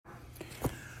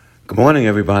Good morning,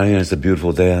 everybody. It's a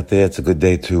beautiful day out there. It's a good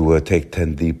day to take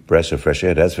 10 deep breaths of fresh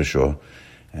air, that's for sure.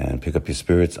 And pick up your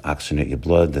spirits, oxygenate your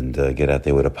blood, and get out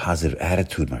there with a positive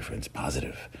attitude, my friends.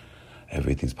 Positive.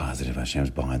 Everything's positive. Hashem's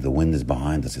behind. The wind is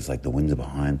behind us. It's like the winds are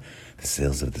behind the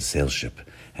sails of the sail ship.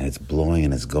 And it's blowing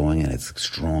and it's going and it's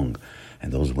strong.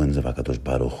 And those winds of HaKadosh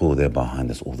Baruch Hu, they're behind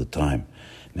us all the time.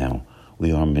 Now,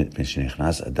 we are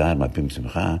Mishnechnas Adar, Mapim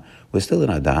Simcha. We're still in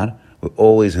Adar. We're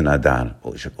always in Adar.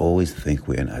 We should always think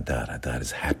we're in Adar. Adar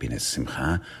is happiness,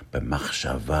 Simcha,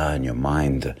 b'machshava, in your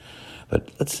mind. But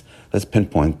let's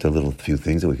pinpoint a little few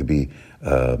things that we could be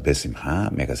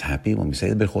besimcha, make us happy when we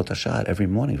say the Birchot Hashar every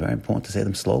morning. Very important to say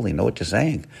them slowly. Know what you're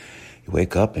saying. You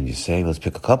wake up and you say, let's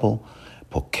pick a couple.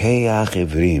 Pokeach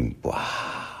Ivrim.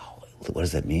 Wow. What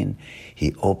does that mean?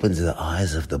 He opens the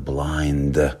eyes of the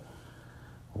blind.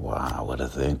 Wow, what a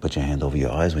thing. Put your hand over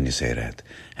your eyes when you say that.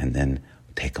 And then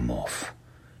take them off.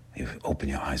 You open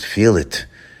your eyes. Feel it.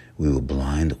 We were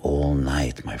blind all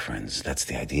night, my friends. That's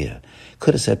the idea.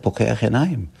 Could have said, Pokeach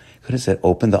Einayim. Could have said,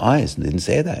 open the eyes. Didn't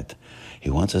say that. He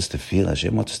wants us to feel,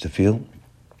 Hashem wants us to feel.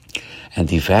 And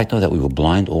de facto that we were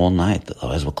blind all night. The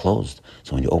eyes were closed.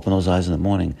 So when you open those eyes in the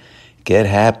morning, get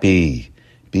happy.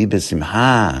 Be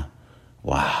besimcha.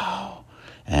 Wow.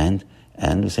 And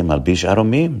we say, Malbish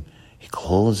Aromim. He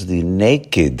clothes the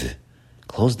naked.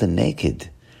 Clothes the naked.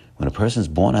 When a person's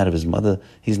born out of his mother,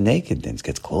 he's naked and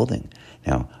gets clothing.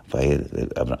 Now,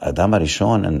 Adam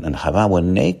Arishon and Chava were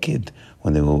naked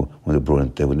when they were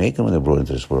naked when they were brought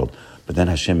into this world. But then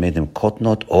Hashem made them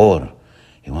kotnot or.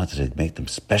 He wanted to make them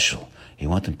special. He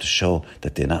wanted them to show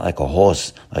that they're not like a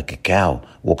horse, like a cow,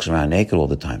 walks around naked all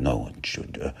the time. No,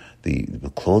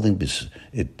 the clothing,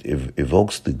 it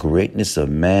evokes the greatness of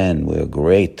man. We're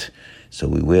great. So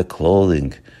we wear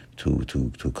clothing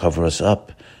to cover us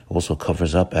up. It also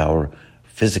covers up our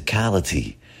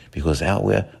physicality, because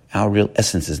our real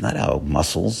essence is not our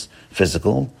muscles,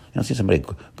 physical. You don't see somebody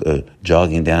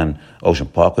jogging down Ocean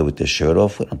Parkway with their shirt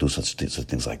off. We don't do such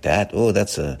things like that. Oh,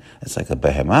 that's like a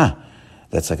behemah.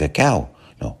 That's like a cow.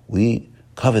 No, we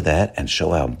cover that and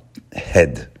show our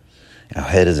head. Our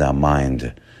head is our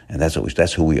mind, and that's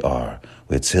who we are.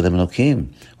 We're Tzilim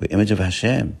Elokim. We're image of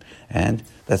Hashem, and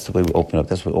that's the way we open up.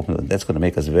 That's what open up. That's going to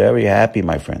make us very happy,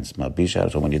 my friends.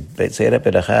 So when you say that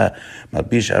beracha,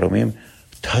 Malbish Aromim,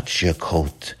 touch your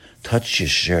coat, touch your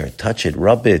shirt, touch it,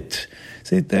 rub it.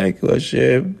 Say, thank you,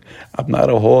 Hashem. I'm not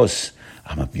a horse.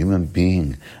 I'm a human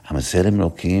being. I'm a Tzilim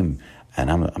Elokim,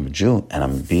 and I'm a Jew, and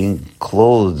I'm being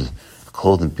clothed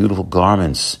in beautiful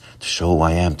garments to show who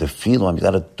I am, to feel who I am. You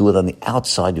got to do it on the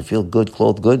outside. You feel good,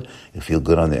 clothed good. You feel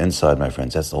good on the inside, my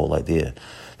friends. That's the whole idea.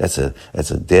 That's a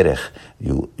derech.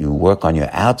 You work on your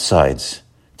outsides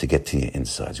to get to your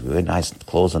insides. You wear nice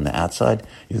clothes on the outside,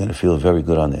 you're going to feel very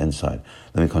good on the inside.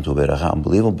 Let me come to a beracha,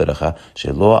 unbelievable beracha,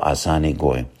 shelo asani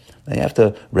goy. Now you have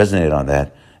to resonate on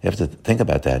that. You have to think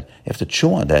about that. You have to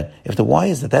chew on that. You have to, why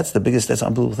is that? That's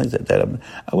unbelievable things.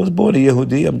 I was born a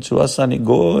Yehudi, I'm shelo asani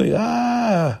goy.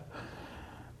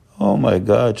 Oh my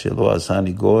God, shelo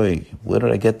asani goy. Where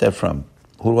did I get that from?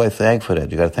 Who do I thank for that?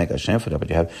 You got to thank Hashem for that, but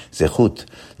you have zechut.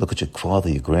 Look at your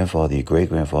father, your grandfather, your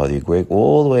great-grandfather,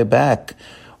 all the way back.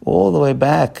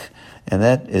 And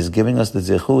that is giving us the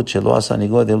zechut, shelo asani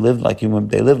goy. They lived like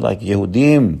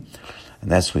Yehudim.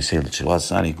 And that's what we say, shelo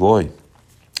asani goy.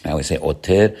 Now we say,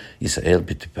 Oter Yisrael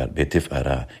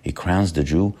b'tifara. He crowns the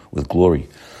Jew with glory.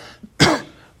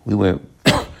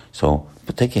 So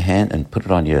take your hand and put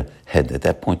it on your head. At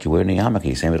that point, you're wearing a yarmulke.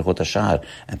 You're saying Birchot Hashar,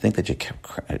 and think that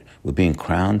we're being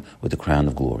crowned with the crown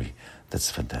of glory. That's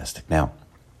fantastic. Now,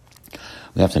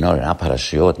 we have to know that our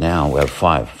parashiyot now, we have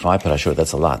five parashiyot.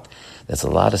 That's a lot. That's a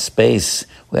lot of space.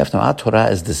 We have to know our Torah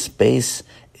is the space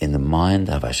in the mind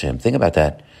of Hashem. Think about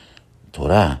that.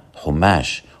 Torah,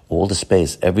 Chumash, all the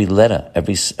space, every letter,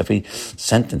 every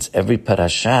sentence, every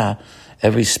parashah,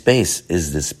 every space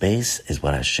is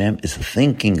what Hashem is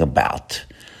thinking about.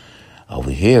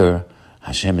 Over here,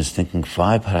 Hashem is thinking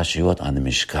 5 parashiyot on the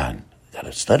Mishkan. Got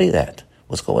to study that.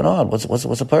 What's going on? What's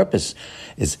the purpose?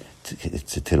 It's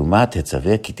Terumat,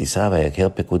 Tetzaveh, Kitisa,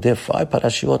 Vayakel, Pekudeh, 5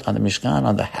 parashiyot on the Mishkan,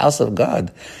 on the house of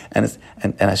God. And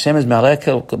Hashem is Malek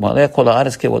Kol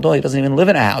Haaretz Kevodo. He doesn't even live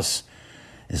in a house.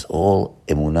 It's all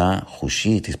emunah,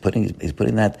 chushit. He's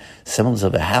putting that semblance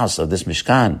of a house, of this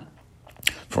Mishkan,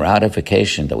 for our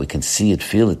edification, that we can see it,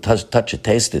 feel it, touch it,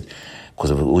 taste it.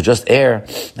 Because if it was just air,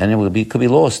 then it could be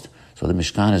lost. So the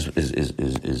Mishkan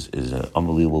is an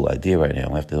unbelievable idea right now.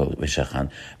 We have to go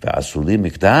v'shachan ve'asuli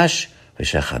mikdash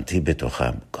v'shachanti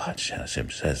betocham. God,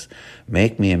 Hashem says,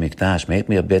 make me a mikdash, make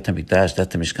me a bet mikdash.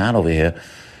 That's the Mishkan over here.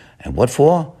 And what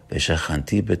for?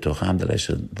 V'shachanti betocham, that I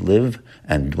should live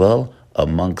and dwell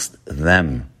amongst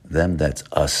them. Them, that's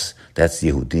us. That's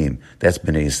Yehudim. That's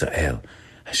Bnei Yisrael.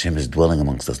 Hashem is dwelling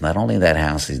amongst us. Not only in that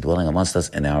house, He's dwelling amongst us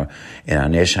in our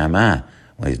neshama.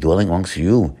 When He's dwelling amongst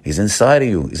you, He's inside of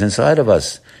you. He's inside of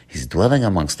us. He's dwelling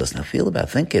amongst us. Now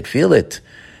think it, feel it.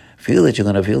 Feel it, you're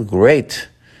going to feel great.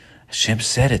 Hashem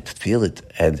said it, feel it.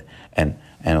 And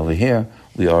over here,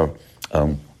 we are,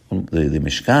 the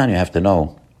Mishkan, you have to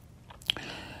know,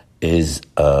 is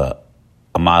a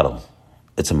model.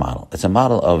 It's a model. It's a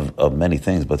model of many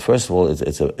things, but first of all,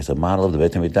 it's a model of the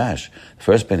Beit HaMikdash. The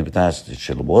first Beit HaMikdash, the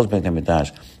Shlomo's Beit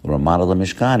HaMikdash, were a model of the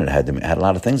Mishkan. It had a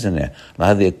lot of things in there. A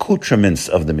lot of the accoutrements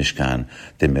of the Mishkan.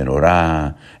 The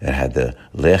menorah, it had the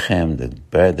lechem, the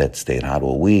bread that stayed hot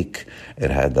all week. It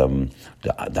had the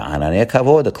ananei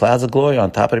kavod, the clouds of glory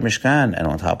on top of the Mishkan and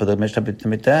on top of the Beit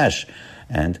HaMikdash.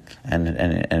 And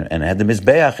it had the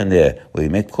Mizbeach in there, where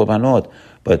you make korbanot.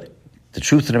 But the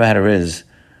truth of the matter is,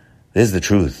 this is the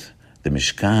truth. The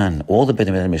Mishkan, all the Beit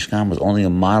Mishkan was only a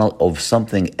model of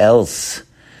something else.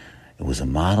 It was a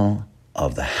model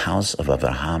of the house of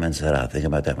Avraham and Sarah. Think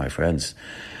about that, my friends.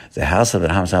 The house of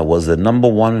Avraham and Sarah was the number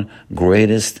one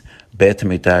greatest Beit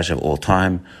HaMikdash of all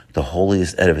time, the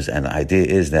holiest edifice. And the idea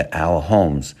is that our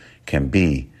homes can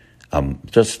be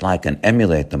just like and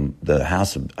emulate the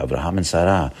house of Avraham and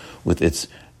Sarah with its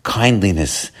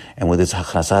kindliness and with its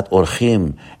hachrasat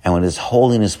orchim and with its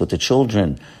holiness with the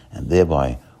children. And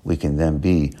thereby, we can then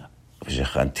be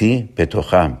v'shechanti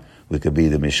betocham. We could be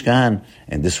the Mishkan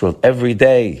in this world every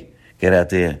day. Get out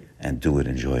there and do it.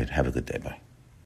 Enjoy it. Have a good day. Bye.